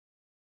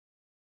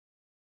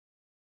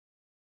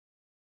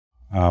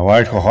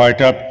White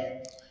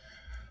Hohoitap,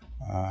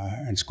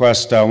 and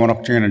Squest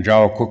Wanokchin and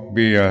Jawa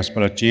Cookby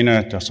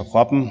Spalatina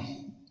Tasakwapan.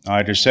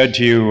 I just said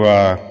to you,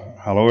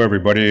 hello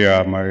everybody,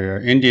 my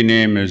Indian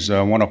name is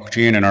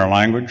Wanokchin in our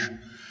language.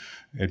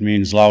 It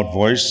means loud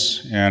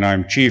voice, and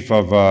I'm chief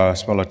of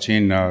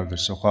Spalatin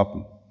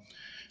Tasakwapan.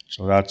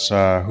 So that's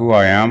who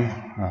I am.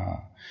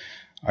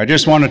 I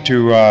just wanted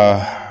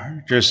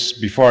to,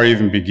 just before I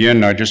even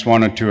begin, I just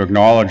wanted to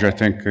acknowledge, I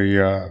think,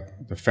 the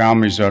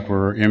families that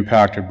were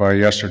impacted by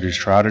yesterday's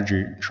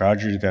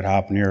tragedy that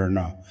happened here in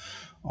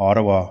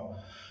Ottawa.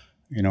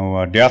 You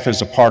know, death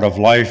is a part of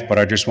life, but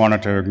I just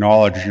wanted to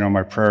acknowledge, you know,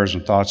 my prayers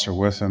and thoughts are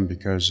with them,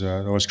 because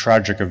those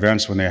tragic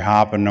events, when they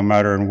happen, no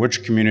matter in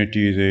which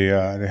community, they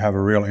have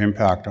a real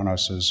impact on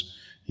us as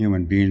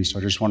human beings. So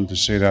I just wanted to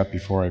say that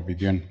before I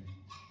begin.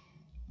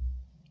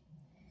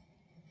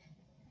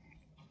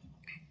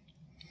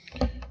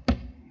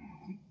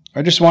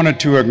 I just wanted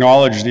to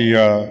acknowledge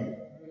the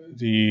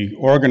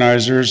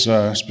organizers,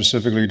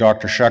 specifically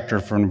Dr.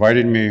 Schechter, for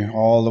inviting me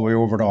all the way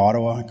over to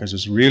Ottawa, because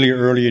it's really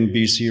early in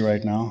BC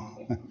right now.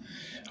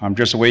 I'm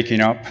just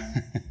waking up.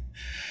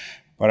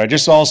 But I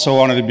just also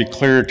wanted to be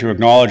clear to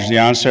acknowledge the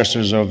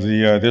ancestors of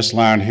this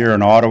land here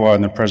in Ottawa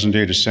and the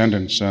present-day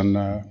descendants, and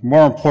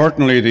more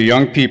importantly, the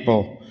young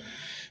people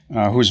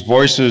whose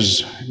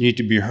voices need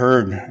to be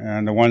heard,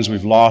 and the ones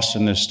we've lost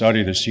in this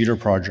study, the CEDAR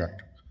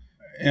Project.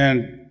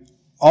 And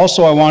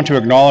also, I want to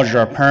acknowledge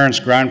our parents,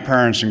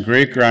 grandparents, and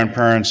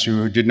great-grandparents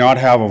who did not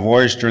have a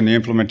voice during the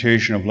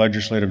implementation of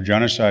legislative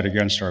genocide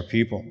against our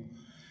people.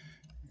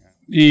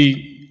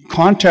 The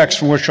context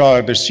for which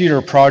the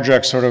CEDAR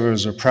Project sort of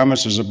is a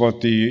premise is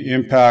about the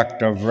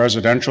impact of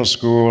residential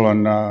school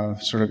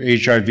and sort of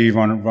HIV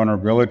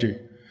vulnerability.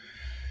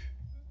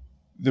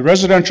 The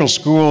residential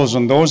schools,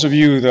 and those of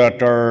you that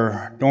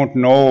don't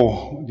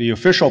know, the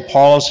official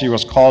policy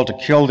was called to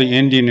kill the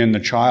Indian in the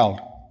child.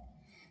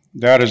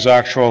 That is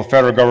actual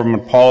federal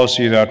government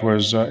policy that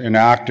was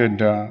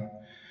enacted and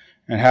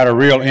had a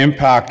real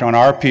impact on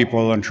our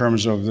people in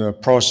terms of the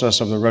process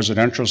of the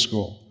residential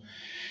school.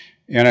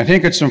 And I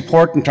think it's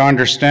important to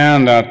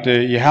understand that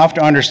you have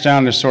to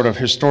understand the sort of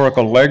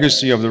historical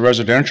legacy of the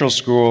residential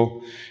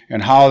school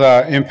and how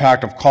the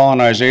impact of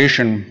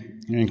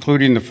colonization,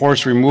 including the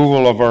forced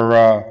removal of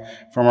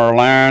from our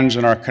lands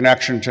and our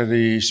connection to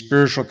the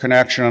spiritual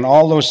connection and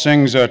all those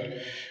things that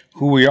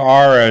who we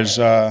are as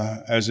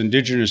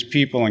Indigenous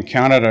people in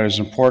Canada is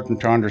important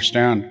to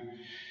understand.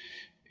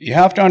 You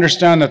have to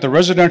understand that the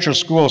residential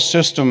school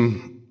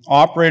system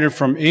operated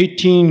from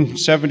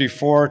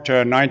 1874 to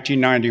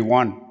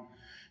 1991,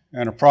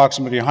 and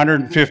approximately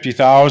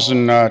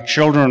 150,000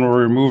 children were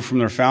removed from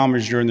their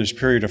families during this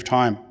period of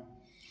time.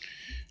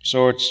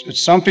 So it's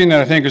something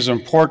that I think is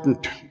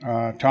important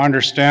to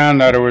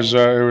understand, that it was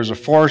a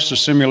forced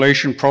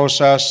assimilation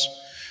process,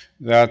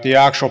 that the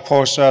actual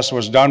process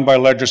was done by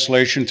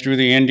legislation through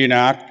the Indian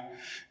Act,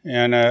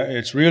 and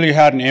it's really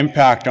had an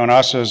impact on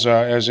us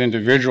as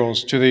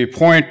individuals, to the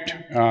point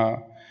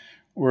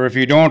where, if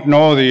you don't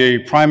know, the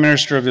Prime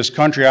Minister of this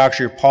country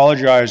actually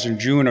apologized in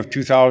June of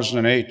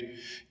 2008.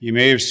 You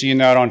may have seen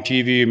that on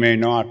TV, you may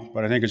not,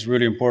 but I think it's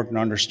really important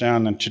to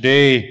understand. And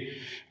today,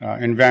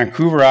 in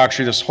Vancouver,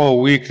 actually this whole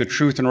week, the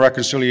Truth and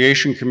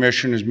Reconciliation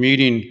Commission is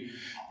meeting,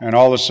 and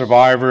all the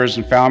survivors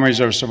and families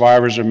of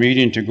survivors are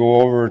meeting to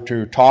go over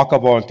to talk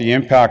about the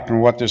impact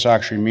and what this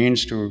actually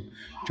means to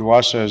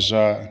us as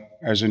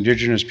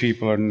Indigenous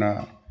people in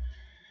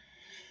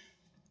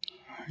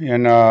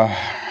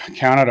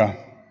Canada.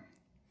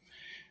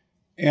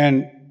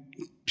 And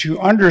to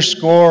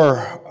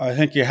underscore, I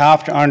think you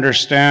have to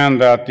understand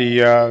that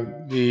the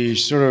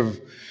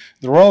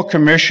Royal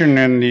Commission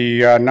in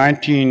the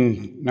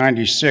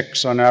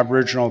 1996 on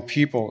Aboriginal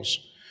peoples,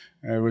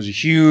 it was a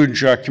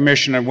huge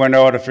commission that went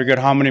out. I forget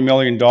how many $1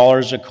 million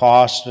it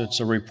cost. It's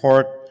a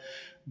report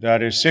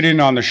that is sitting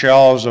on the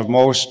shelves of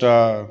most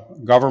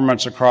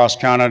governments across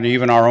Canada,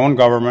 even our own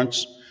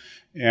governments.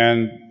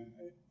 And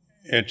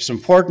it's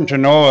important to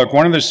know, like,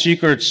 one of the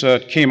secrets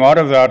that came out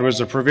of that was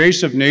the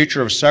pervasive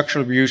nature of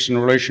sexual abuse in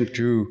relation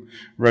to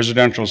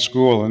residential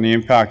school and the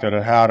impact that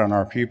it had on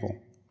our people.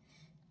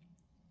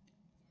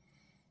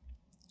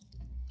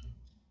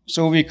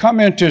 So we come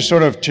into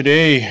sort of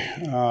today,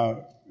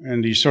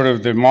 in the sort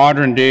of the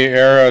modern day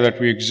era that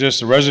we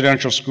exist, the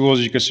residential schools,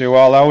 you could say,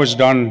 well, that was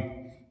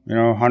done, you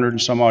know, 100 and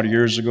some odd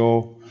years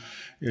ago.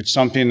 It's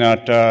something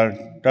that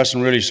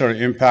doesn't really sort of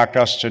impact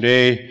us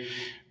today.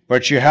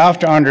 But you have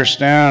to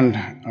understand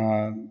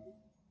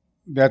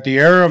that the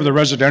era of the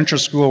residential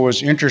school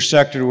was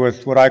intersected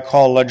with what I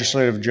call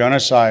legislative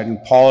genocide and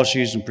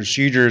policies and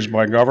procedures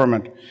by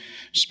government,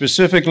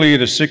 specifically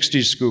the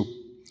 60s scoop.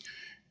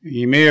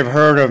 You may have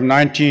heard of from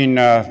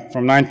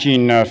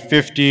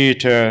 1950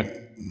 to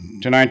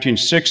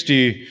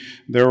 1960,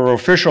 there were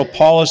official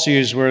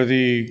policies where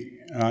the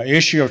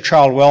issue of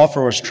child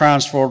welfare was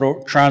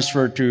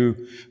transferred to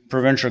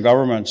provincial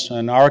governments.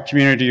 And our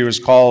community was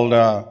called,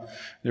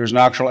 there was an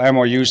actual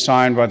MOU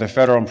signed by the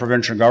federal and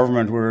provincial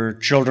government where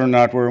children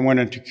that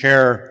went into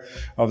care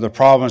of the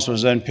province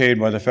was then paid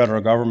by the federal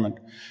government.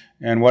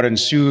 And what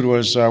ensued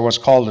was what's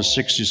called the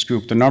 60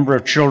 scoop. The number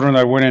of children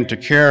that went into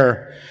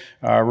care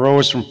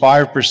rose from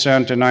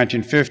 5% in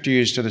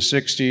 1950s to the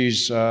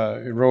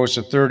 60s. It rose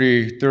to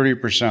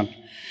 30%.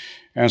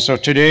 And so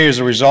today, as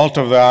a result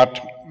of that,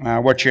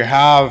 what you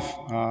have,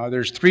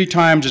 there's 3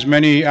 times as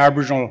many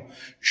Aboriginal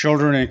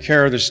children in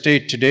care of the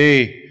state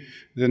today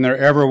than there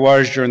ever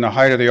was during the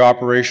height of the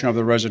operation of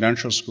the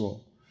residential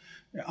school.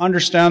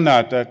 Understand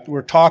that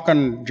we're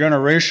talking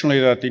generationally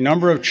that the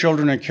number of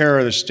children in care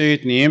of the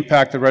state and the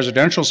impact the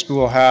residential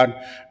school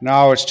had,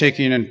 now it's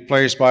taking in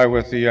place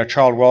with the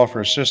child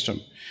welfare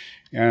system.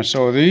 And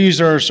so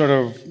these are sort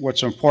of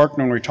what's important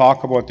when we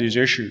talk about these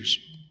issues.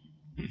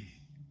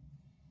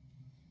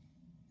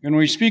 When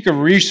we speak of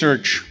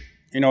research,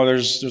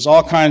 there's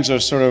all kinds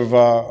of sort of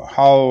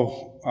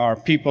how our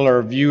people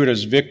are viewed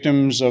as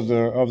victims of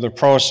the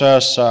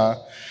process,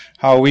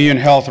 how we in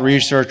health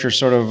research are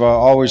sort of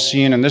always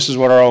seen, and this is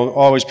what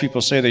always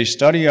people say, they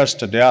study us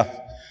to death.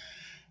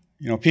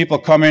 People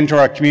come into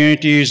our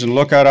communities and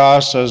look at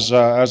us as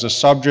a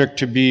subject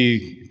to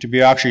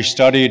be actually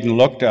studied and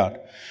looked at.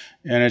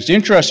 And it's the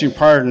interesting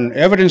part in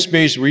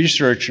evidence-based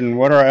research, and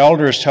what our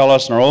elders tell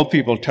us and our old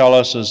people tell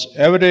us is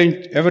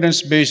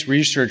evidence-based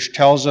research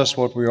tells us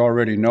what we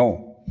already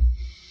know.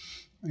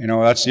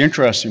 That's the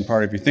interesting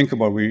part. If you think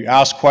about it, we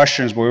ask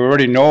questions, but we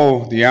already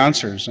know the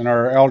answers. And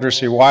our elders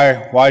say,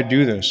 why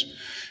do this?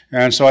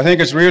 And so I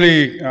think it's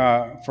really,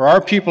 for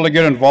our people to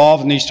get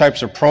involved in these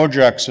types of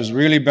projects has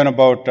really been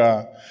about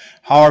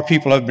how our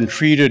people have been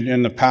treated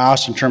in the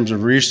past in terms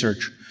of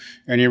research.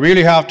 And you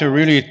really have to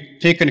really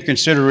take into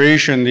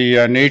consideration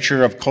the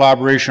nature of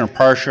collaboration and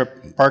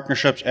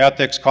partnerships,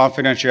 ethics,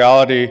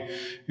 confidentiality,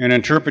 and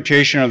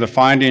interpretation of the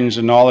findings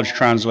and knowledge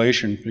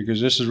translation, because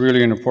this is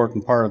really an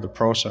important part of the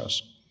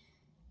process.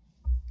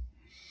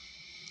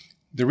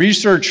 The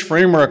research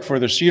framework for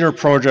the CEDAR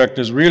project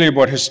is really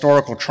about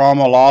historical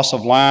trauma, loss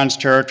of lands,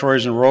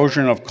 territories,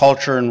 erosion of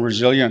culture and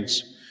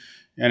resilience.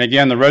 And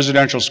again, the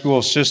residential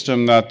school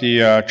system that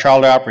the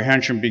child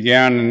apprehension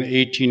began in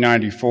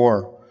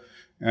 1894.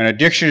 And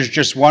addiction is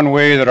just one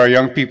way that our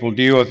young people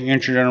deal with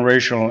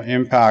intergenerational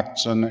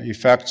impacts and the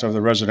effects of the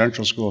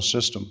residential school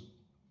system.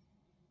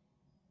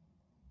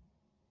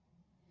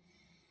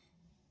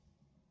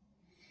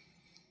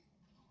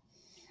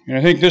 And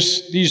I think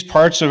these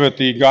parts of it,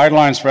 the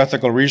guidelines for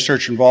ethical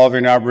research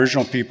involving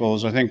Aboriginal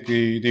peoples, I think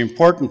the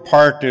important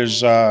part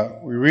is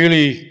we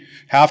really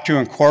have to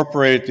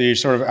incorporate the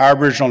sort of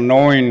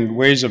Aboriginal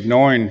ways of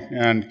knowing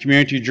and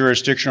community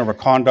jurisdiction over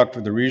conduct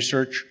of the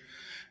research,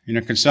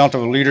 consent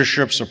of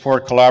leadership,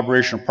 support,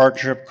 collaboration,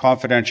 partnership,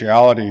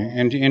 confidentiality,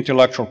 and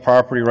intellectual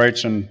property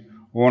rights and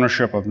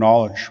ownership of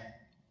knowledge.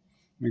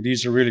 I mean,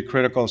 these are really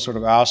critical sort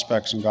of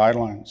aspects and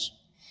guidelines.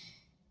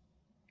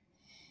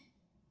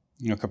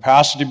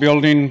 Capacity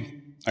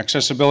building,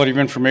 accessibility of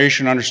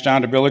information,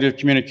 understandability of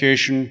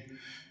communication,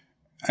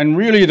 and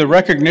really the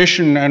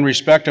recognition and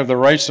respect of the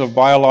rights of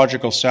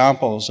biological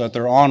samples, that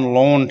they're on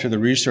loan to the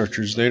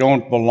researchers. They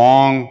don't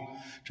belong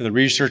to the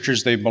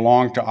researchers, they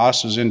belong to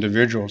us as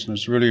individuals, and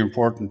it's really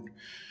important.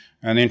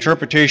 And the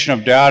interpretation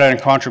of data and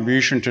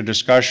contribution to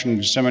discussion and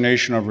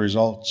dissemination of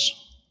results.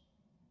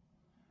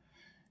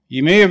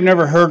 You may have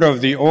never heard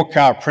of the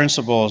OCAP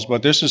principles,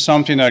 but this is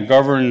something that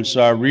governs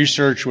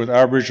research with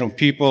Aboriginal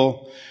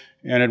people,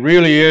 and it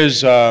really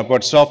is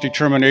about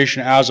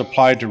self-determination as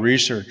applied to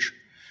research.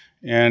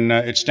 And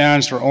it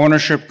stands for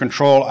ownership,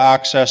 control,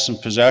 access,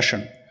 and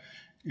possession.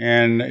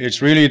 And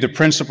it's really the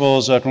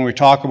principles that when we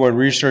talk about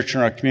research in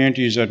our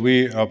communities that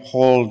we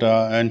uphold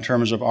in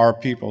terms of our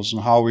peoples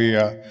and how we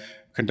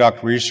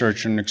conduct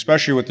research, and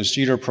especially with the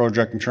CEDAR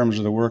project in terms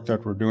of the work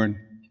that we're doing.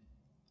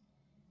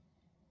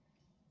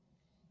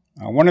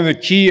 One of the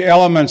key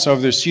elements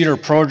of the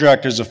CEDAR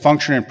project is a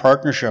functioning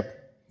partnership.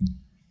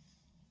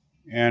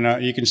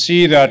 And you can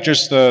see that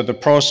just the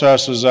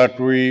process is that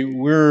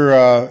we're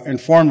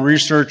informed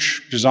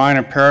research, design,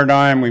 and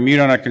paradigm. We meet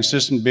on a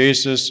consistent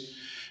basis.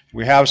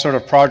 We have sort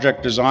of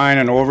project design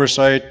and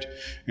oversight,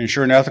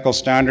 ensuring ethical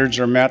standards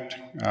are met.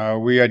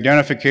 We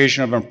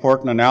identification of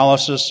important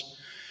analysis.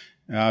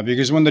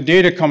 Because when the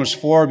data comes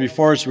forward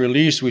before it's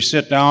released, we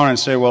sit down and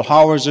say, well,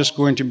 how is this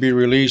going to be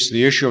released?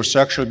 The issue of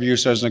sexual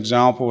abuse, as an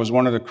example, was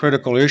one of the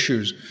critical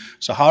issues.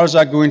 So how is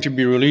that going to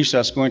be released?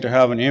 That's going to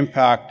have an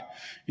impact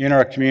in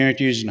our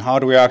communities, and how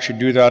do we actually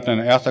do that in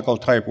an ethical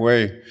type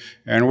way?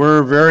 And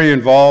we're very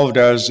involved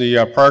as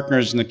the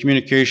partners in the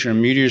communication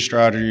and media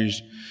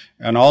strategies,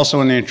 and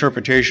also in the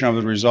interpretation of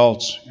the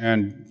results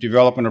and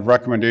development of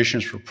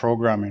recommendations for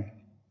programming.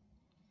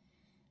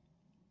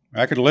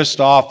 I could list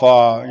off,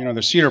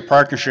 the CEDAR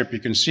partnership. You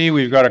can see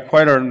we've got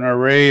quite an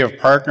array of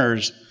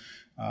partners,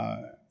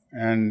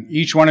 and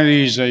each one of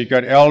these, you've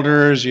got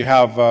elders, you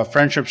have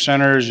friendship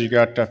centers, you've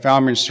got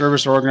family and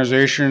service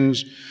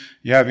organizations,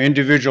 you have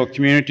individual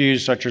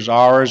communities such as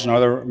ours and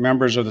other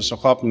members of the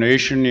Shuswap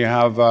Nation, you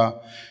have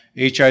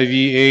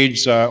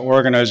HIV/AIDS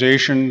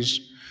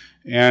organizations,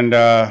 and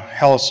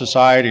health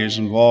societies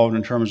involved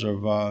in terms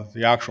of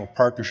the actual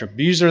partnership.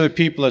 These are the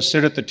people that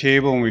sit at the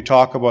table when we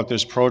talk about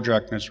this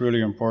project, and it's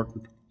really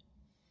important.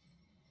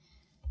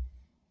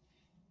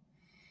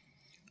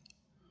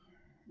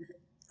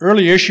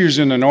 early issues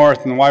in the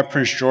north and why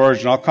Prince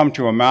George, and I'll come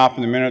to a map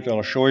in a minute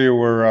that'll show you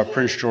where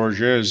Prince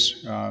George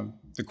is.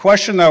 The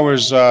question that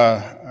was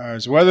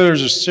is whether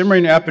there's a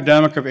simmering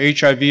epidemic of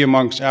HIV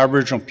amongst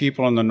Aboriginal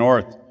people in the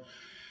north.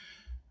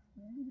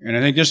 And I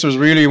think this was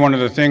really one of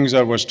the things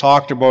that was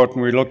talked about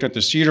when we looked at the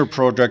CEDAR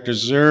project.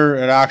 Is there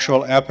an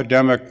actual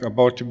epidemic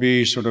about to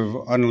be sort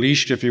of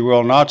unleashed, if you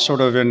will, not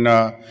sort of in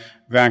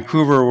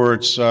Vancouver where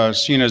it's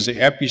seen as the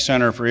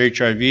epicenter for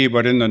HIV,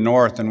 but in the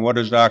north, and what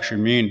does it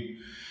actually mean?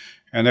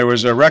 And there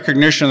was a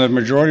recognition that the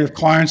majority of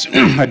clients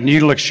had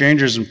needle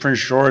exchanges in Prince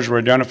George were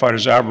identified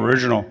as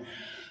Aboriginal.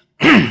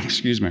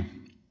 Excuse me.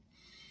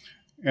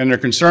 And there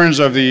are concerns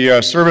of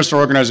the service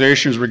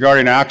organizations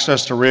regarding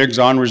access to rigs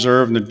on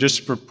reserve and the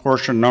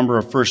disproportionate number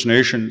of First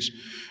Nations.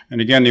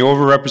 And again, the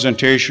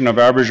overrepresentation of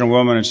Aboriginal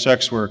women in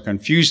sex work.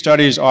 And few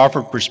studies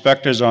offer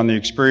perspectives on the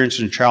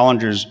experiences and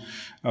challenges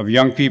of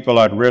young people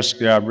at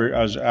risk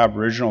as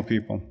Aboriginal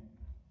people.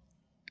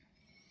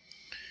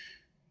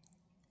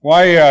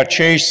 Why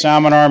CAHS,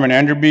 Salmon Arm, and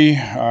Enderby,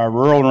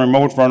 rural and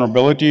remote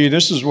vulnerability?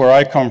 This is where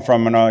I come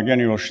from, and again,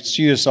 you'll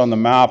see this on the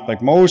map.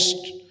 Like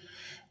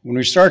when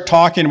we start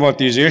talking about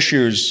these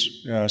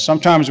issues,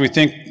 sometimes we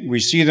think we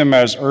see them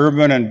as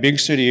urban and big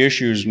city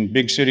issues. In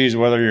big cities,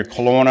 whether you're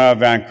Kelowna,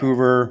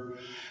 Vancouver,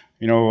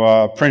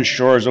 Prince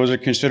George, those are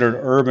considered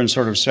urban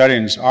sort of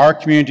settings. Our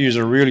communities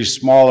are really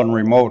small and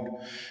remote.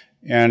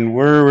 And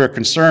where we're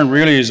concerned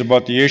really is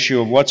about the issue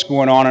of what's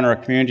going on in our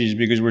communities,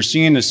 because we're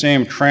seeing the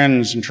same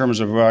trends in terms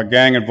of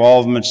gang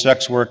involvement,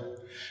 sex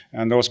work,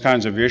 and those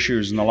kinds of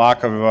issues, and the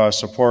lack of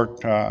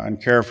support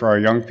and care for our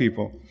young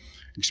people,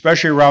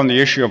 especially around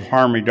the issue of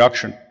harm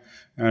reduction.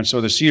 And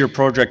so the CEDAR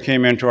project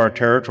came into our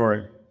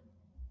territory.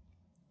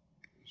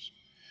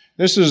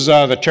 This is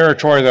the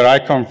territory that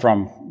I come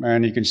from,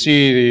 and you can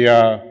see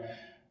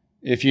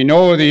if you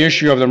know the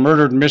issue of the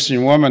murdered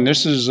missing woman,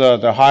 this is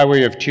the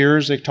Highway of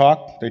Tears they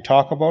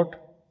talk about.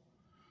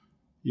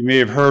 You may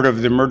have heard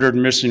of the murdered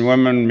missing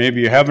women,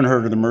 maybe you haven't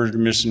heard of the murdered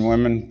missing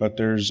women, but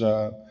there's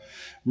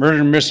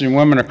murdered missing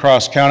women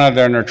across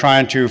Canada, and they're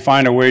trying to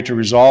find a way to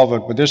resolve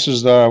it. But this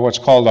is what's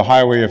called the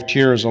Highway of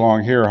Tears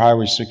along here,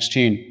 Highway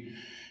 16.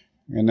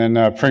 And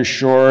then Prince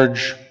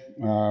George,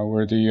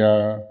 where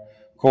the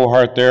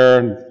cohort there,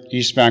 and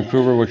East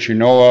Vancouver, which you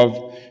know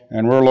of.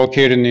 And we're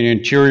located in the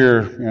interior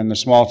in the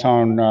small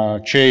town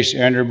CAHS,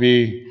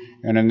 Enderby,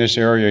 and in this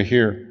area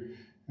here.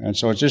 And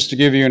so it's just to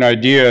give you an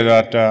idea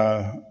that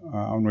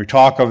when we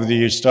talk of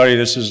the study,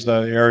 this is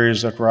the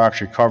areas that we're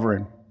actually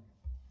covering.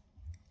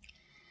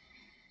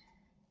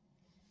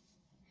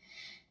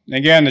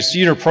 Again, the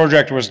CEDAR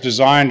project was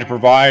designed to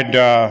provide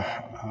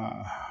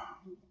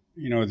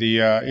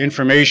the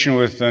information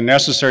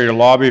necessary to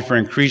lobby for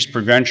increased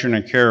prevention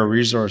and care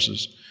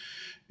resources.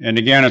 And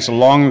again, it's a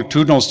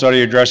longitudinal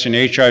study addressing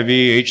HIV,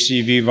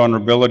 HCV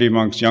vulnerability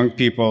amongst young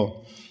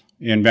people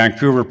in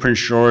Vancouver,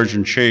 Prince George,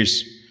 and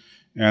CAHS.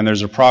 And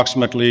there's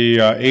approximately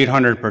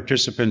 800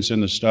 participants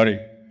in the study.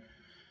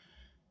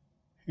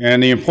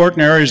 And the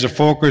important areas of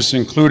focus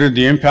included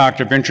the impact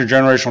of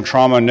intergenerational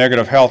trauma and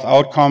negative health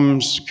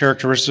outcomes,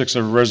 characteristics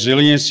of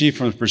resiliency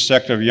from the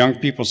perspective of young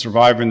people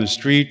surviving the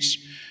streets,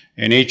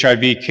 and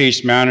HIV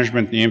case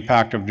management, the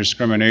impact of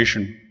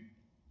discrimination.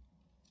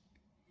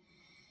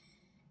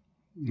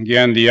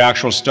 Again, the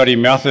actual study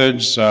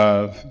methods,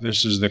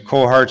 this is the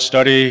cohort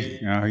study.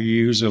 You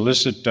use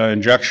illicit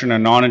injection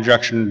and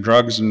non-injection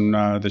drugs in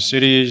the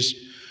cities.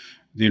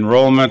 The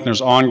enrollment,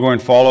 there's ongoing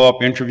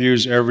follow-up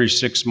interviews every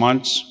 6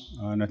 months,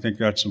 and I think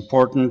that's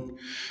important.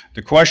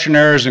 The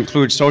questionnaires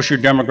include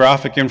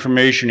socio-demographic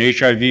information,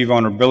 HIV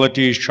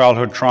vulnerabilities,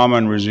 childhood trauma,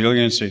 and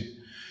resiliency.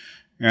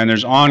 And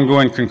there's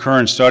ongoing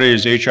concurrent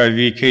studies,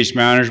 HIV case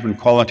management,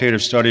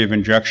 qualitative study of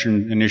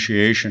injection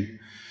initiation.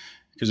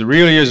 Because it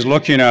really is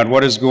looking at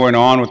what is going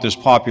on with this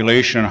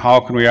population and how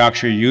can we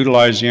actually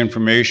utilize the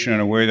information in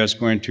a way that's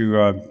going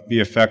to be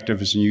effective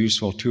and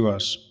useful to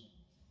us.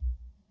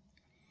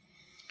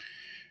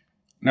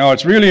 Now,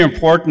 it's really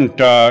important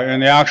in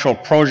the actual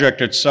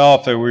project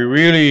itself that we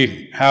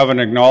really have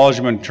an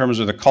acknowledgement in terms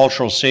of the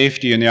cultural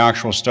safety in the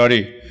actual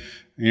study.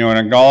 An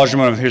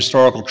acknowledgement of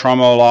historical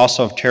trauma, loss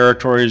of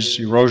territories,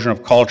 erosion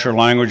of culture,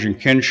 language, and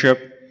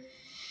kinship.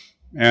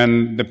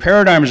 And the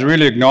paradigm is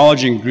really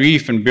acknowledging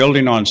grief and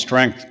building on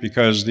strength,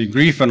 because the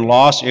grief and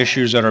loss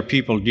issues that our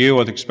people deal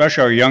with,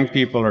 especially our young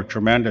people, are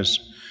tremendous.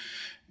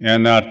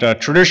 And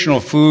that traditional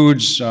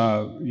foods,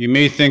 you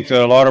may think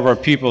that a lot of our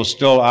people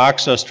still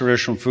access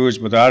traditional foods,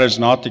 but that is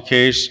not the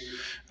case.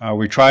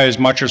 We try as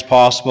much as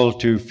possible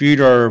to feed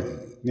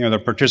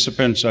the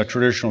participants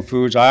traditional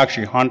foods. I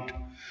actually hunt,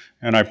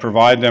 and I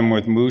provide them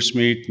with moose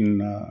meat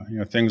and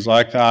things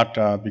like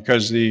that,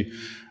 because the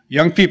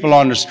young people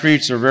on the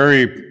streets are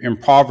very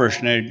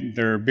impoverished, and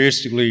they're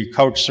basically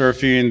couch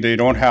surfing. They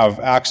don't have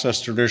access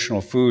to traditional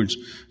foods.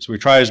 So we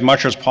try as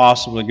much as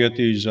possible to get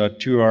these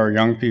to our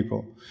young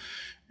people.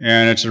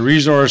 And it's a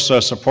resource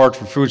support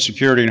for food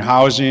security and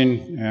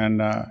housing.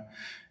 And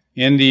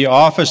in the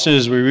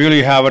offices, we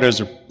really have it as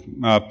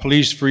a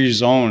police-free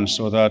zone,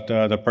 so that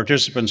the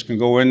participants can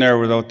go in there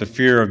without the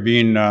fear of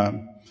being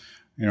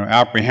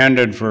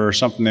apprehended for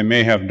something they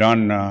may have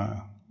done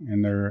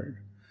in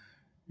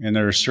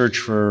their search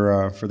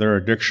for their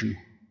addiction.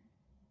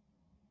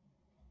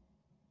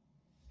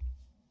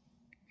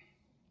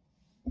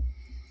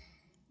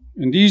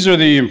 And these are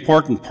the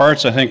important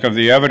parts, I think, of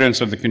the evidence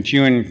of the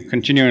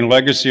continuing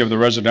legacy of the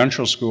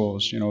residential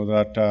schools.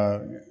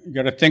 That you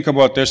got to think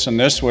about this in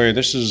this way.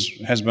 This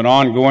has been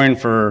ongoing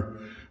for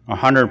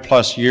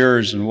 100+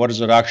 years, and what does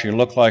it actually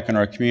look like in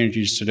our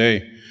communities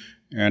today?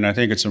 And I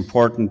think it's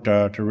important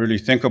to really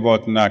think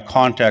about in that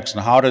context,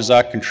 and how does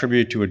that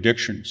contribute to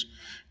addictions?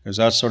 Because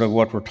that's sort of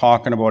what we're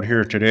talking about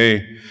here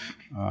today,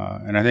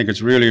 and I think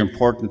it's really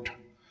important.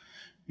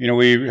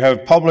 We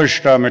have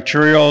published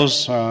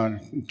materials.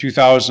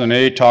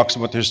 2008 talks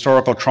about the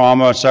historical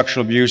trauma,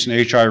 sexual abuse,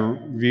 and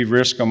HIV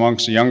risk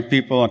amongst the young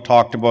people, and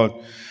talked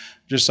about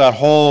just that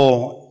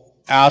whole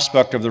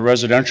aspect of the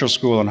residential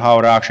school and how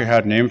it actually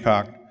had an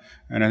impact.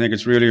 And I think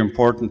it's really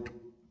important.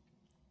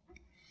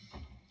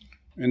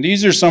 And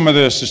these are some of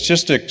the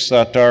statistics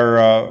that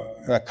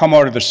come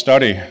out of the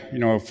study.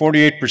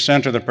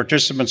 48% of the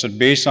participants at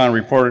baseline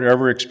reported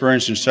ever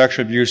experiencing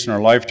sexual abuse in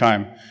their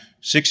lifetime.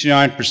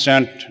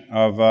 69%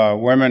 of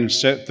women,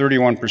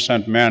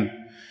 31%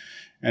 men.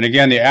 And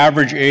again, the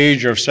average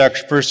age of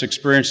first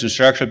experience in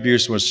sexual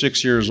abuse was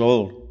 6 years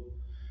old.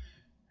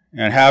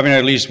 And having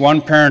at least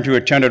one parent who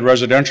attended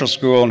residential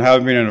school and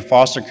having been in a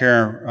foster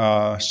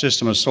care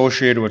system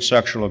associated with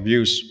sexual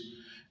abuse.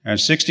 And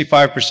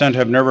 65%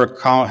 have never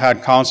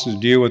had counseling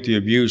to deal with the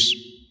abuse.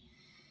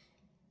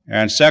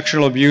 And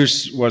sexual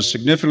abuse was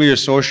significantly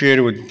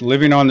associated with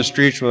living on the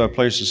streets without a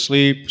place to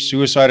sleep,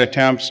 suicide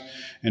attempts,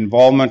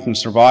 involvement in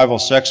survival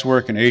sex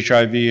work, and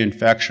HIV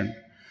infection.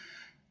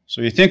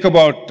 So you think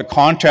about the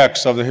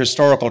context of the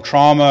historical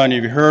trauma, and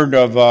you've heard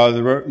of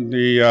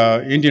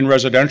the Indian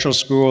residential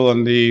school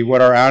and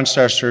what our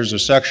ancestors, the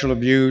sexual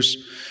abuse,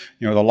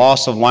 the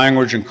loss of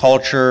language and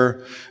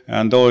culture,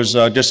 and those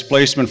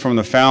displacement from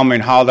the family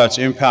and how that's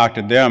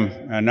impacted them.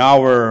 And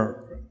now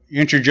we're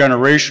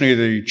intergenerationally,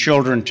 the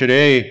children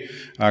today,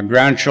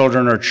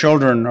 grandchildren or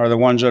children are the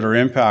ones that are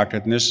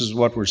impacted, and this is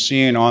what we're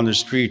seeing on the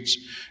streets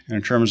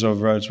in terms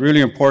of, it's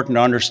really important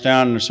to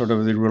understand sort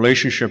of the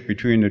relationship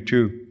between the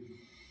two.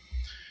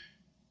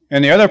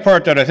 And the other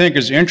part that I think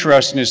is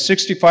interesting is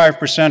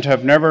 65%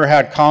 have never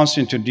had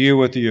counseling to deal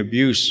with the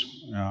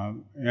abuse.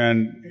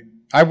 And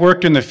I've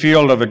worked in the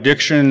field of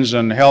addictions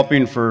and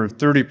helping for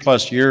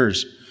 30+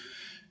 years.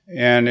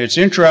 And it's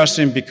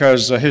interesting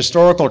because the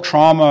historical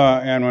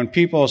trauma, and when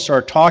people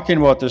start talking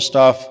about this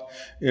stuff,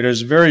 it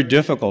is very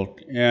difficult.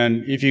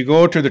 And if you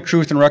go to the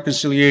Truth and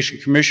Reconciliation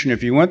Commission,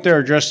 if you went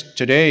there just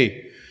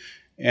today,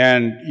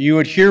 and you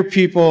would hear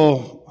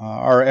people,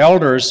 our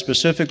elders,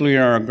 specifically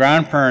our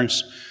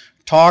grandparents,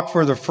 talk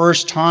for the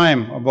first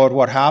time about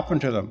what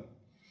happened to them.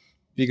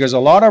 Because a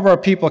lot of our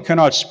people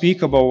cannot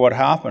speak about what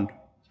happened.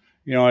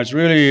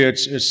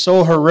 It's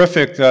so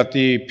horrific that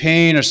the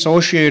pain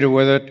associated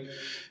with it,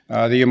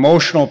 the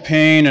emotional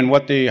pain and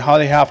how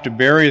they have to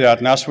bury that,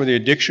 and that's where the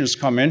addictions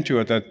come into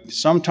it, that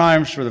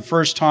sometimes for the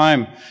first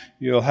time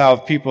you'll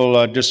have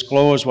people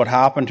disclose what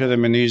happened to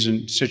them in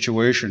these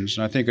situations.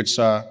 And I think it's,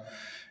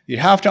 you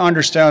have to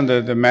understand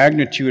the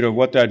magnitude of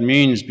what that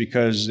means,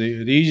 because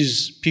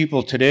these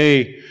people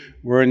today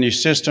were in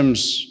these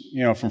systems,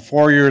 from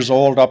 4 years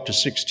old up to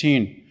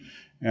 16.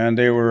 And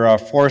they were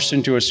forced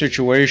into a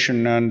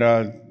situation, and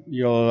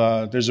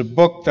there's a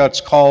book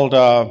that's called,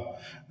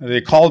 They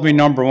Called Me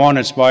Number One.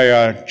 It's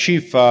by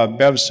Chief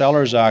Bev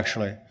Sellers,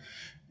 actually.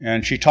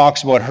 And she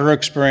talks about her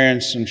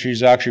experience, and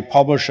she's actually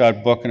published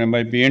that book, and it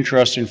might be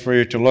interesting for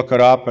you to look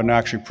it up and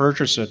actually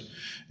purchase it.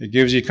 It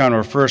gives you kind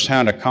of a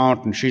first-hand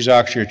account, and she's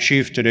actually a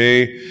chief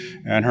today,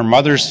 and her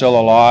mother's still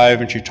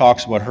alive, and she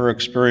talks about her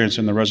experience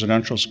in the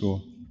residential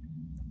school.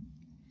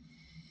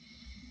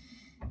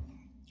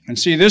 And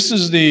see, this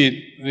is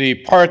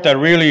the part that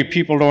really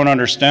people don't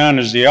understand,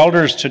 is the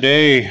elders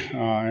today,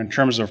 in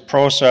terms of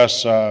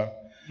process.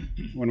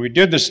 When we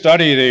did the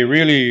study, they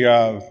really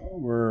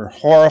were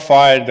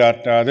horrified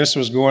that this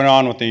was going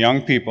on with the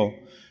young people,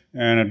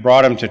 and it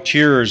brought them to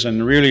tears,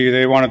 and really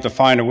they wanted to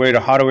find a way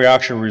to how do we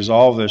actually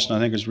resolve this, and I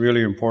think it's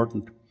really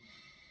important.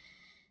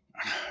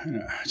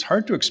 It's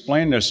hard to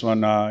explain this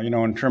one,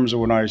 in terms of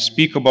when I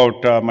speak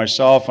about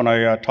myself, and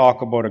I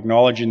talk about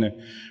acknowledging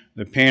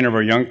the pain of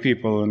our young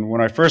people. And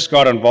when I first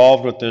got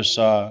involved with this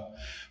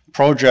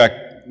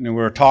project, we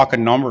were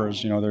talking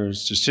numbers,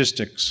 there's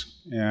statistics,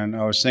 and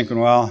I was thinking,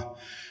 well,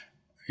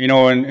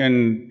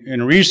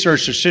 in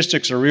research,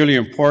 statistics are really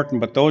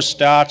important, but those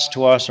stats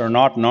to us are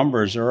not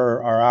numbers.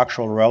 They're our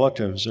actual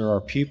relatives. They're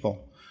our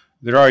people.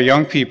 They're our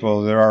young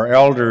people. They're our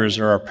elders.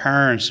 They're our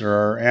parents. They're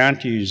our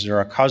aunties. They're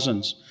our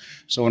cousins.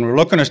 So when we're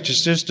looking at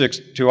statistics,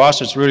 to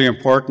us, it's really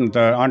important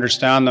to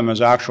understand them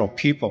as actual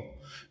people,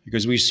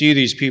 because we see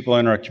these people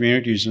in our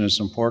communities, and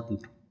it's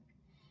important.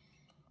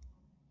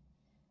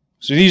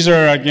 So these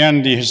are,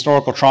 again, the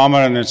historical trauma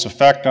and its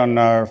effect on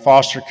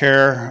foster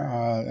care.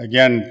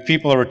 Again,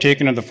 people that were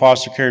taken into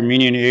foster care,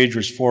 median age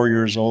was 4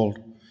 years old.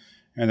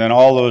 And then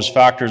all those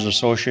factors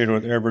associated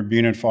with ever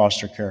being in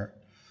foster care.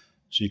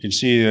 So you can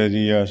see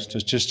the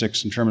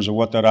statistics in terms of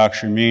what that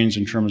actually means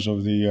in terms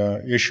of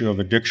the issue of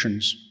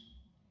addictions.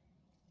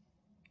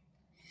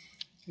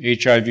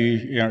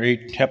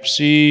 HIV, Hep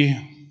C,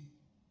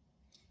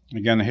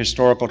 again, the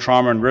historical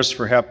trauma and risk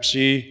for Hep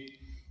C.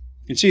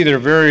 You can see they're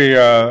very,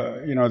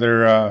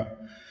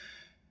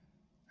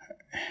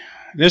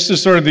 this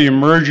is sort of the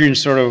emerging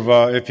sort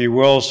of, if you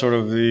will, sort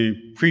of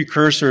the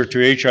precursor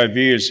to HIV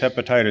is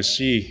hepatitis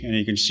C. And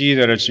you can see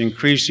that it's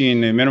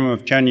increasing a minimum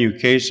of 10 new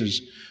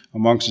cases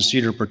amongst the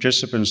CEDAR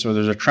participants. So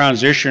there's a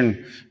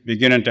transition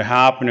beginning to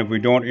happen if we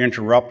don't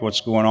interrupt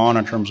what's going on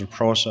in terms of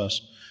process.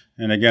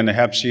 And again, the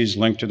Hep C is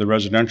linked to the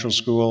residential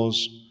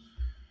schools.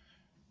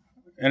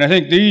 And I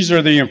think these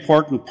are the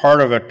important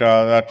part of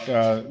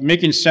it,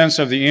 making sense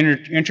of the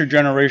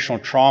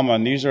intergenerational trauma.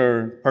 And these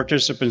are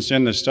participants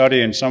in the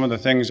study and some of the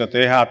things that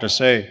they have to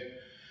say.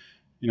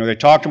 You know, they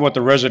talked about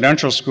the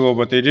residential school,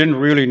 but they didn't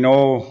really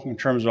know in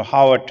terms of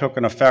how it took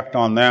an effect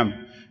on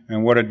them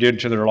and what it did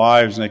to their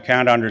lives, and they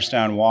can't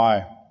understand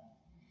why.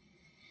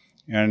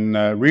 And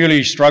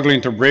really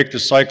struggling to break the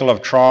cycle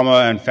of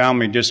trauma and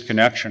family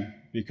disconnection,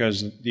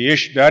 because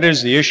that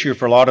is the issue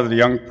for a lot of the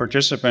young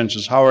participants,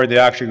 is how are they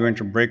actually going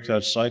to break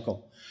that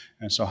cycle?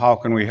 And so how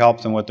can we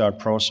help them with that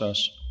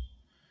process?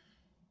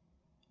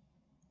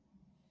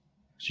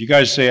 So you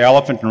guys say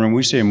elephant in the room,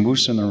 we say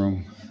moose in the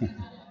room.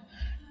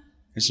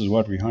 This is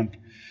what we hunt.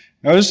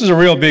 Now this is a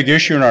real big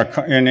issue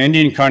in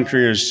Indian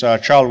country, is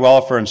child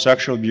welfare and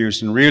sexual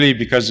abuse, and really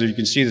because you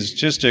can see the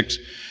statistics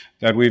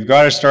that we've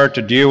got to start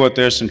to deal with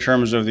this in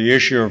terms of the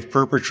issue of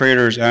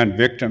perpetrators and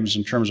victims,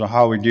 in terms of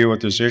how we deal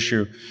with this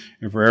issue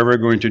if we're ever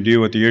going to deal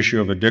with the issue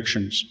of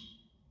addictions.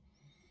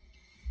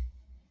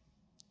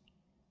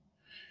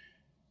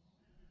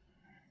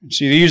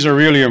 See, these are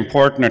really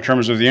important in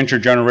terms of the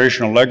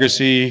intergenerational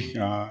legacy,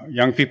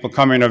 young people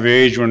coming of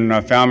age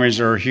when families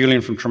are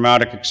healing from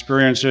traumatic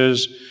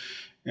experiences.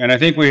 And I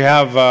think we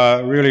have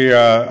really,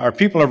 our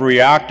people have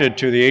reacted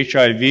to the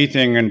HIV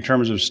thing in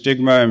terms of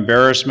stigma,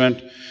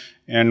 embarrassment,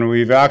 and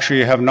we've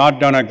actually have not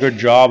done a good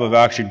job of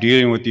actually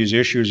dealing with these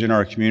issues in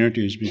our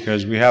communities,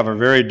 because we have a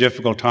very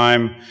difficult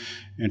time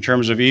in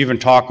terms of even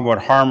talking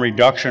about harm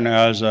reduction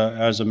as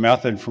a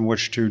method from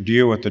which to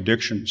deal with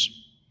addictions.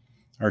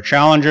 Our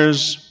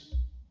challenges,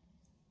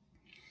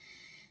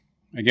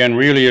 again,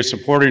 really is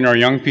supporting our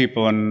young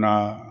people, and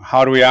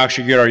how do we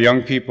actually get our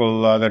young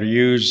people that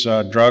use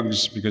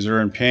drugs because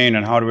they're in pain,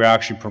 and how do we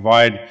actually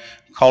provide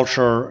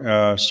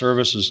culture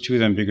services to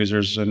them, because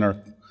there's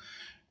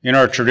in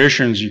our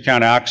traditions you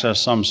can't access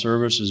some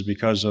services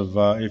because of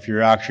if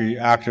you're actually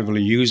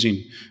actively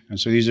using. And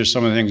so these are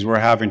some of the things we're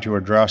having to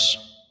address.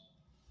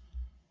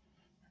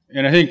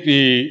 And I think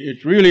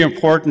it's really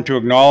important to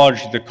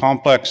acknowledge the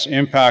complex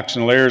impacts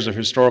and layers of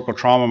historical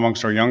trauma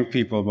amongst our young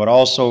people, but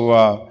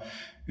also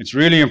it's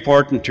really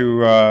important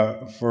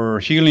for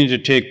healing to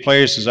take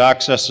place is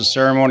access to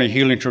ceremony,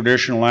 healing,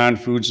 traditional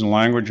land, foods, and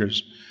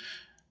languages.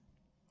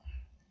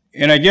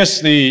 And I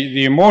guess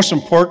the most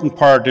important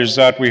part is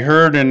that we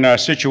heard in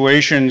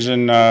situations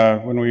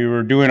when we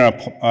were doing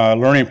a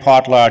learning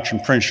potlatch in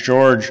Prince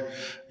George,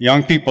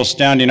 young people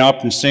standing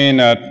up and saying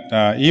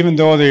that even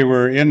though they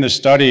were in the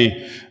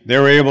study, they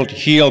were able to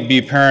heal,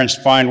 be parents,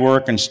 find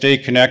work, and stay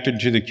connected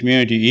to the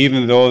community,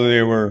 even though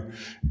they were,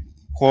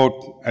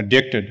 quote,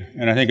 addicted.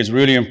 And I think it's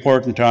really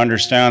important to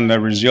understand the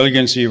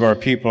resiliency of our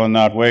people in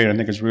that way. I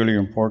think it's really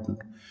important.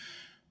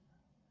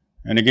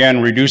 And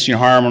again, reducing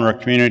harm in our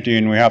community,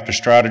 and we have to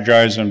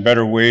strategize on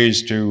better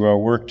ways to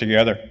work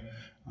together.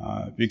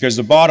 Because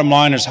the bottom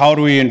line is, how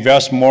do we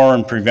invest more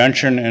in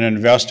prevention and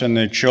invest in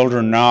the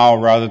children now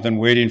rather than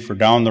waiting for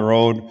down the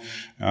road?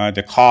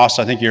 The costs,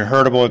 I think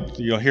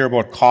you'll hear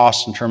about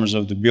costs in terms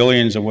of the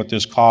billions of what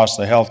this costs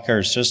the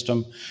healthcare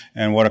system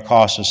and what it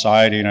costs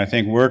society. And I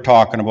think we're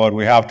talking about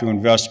we have to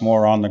invest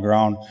more on the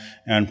ground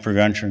and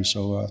prevention.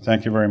 So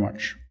thank you very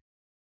much.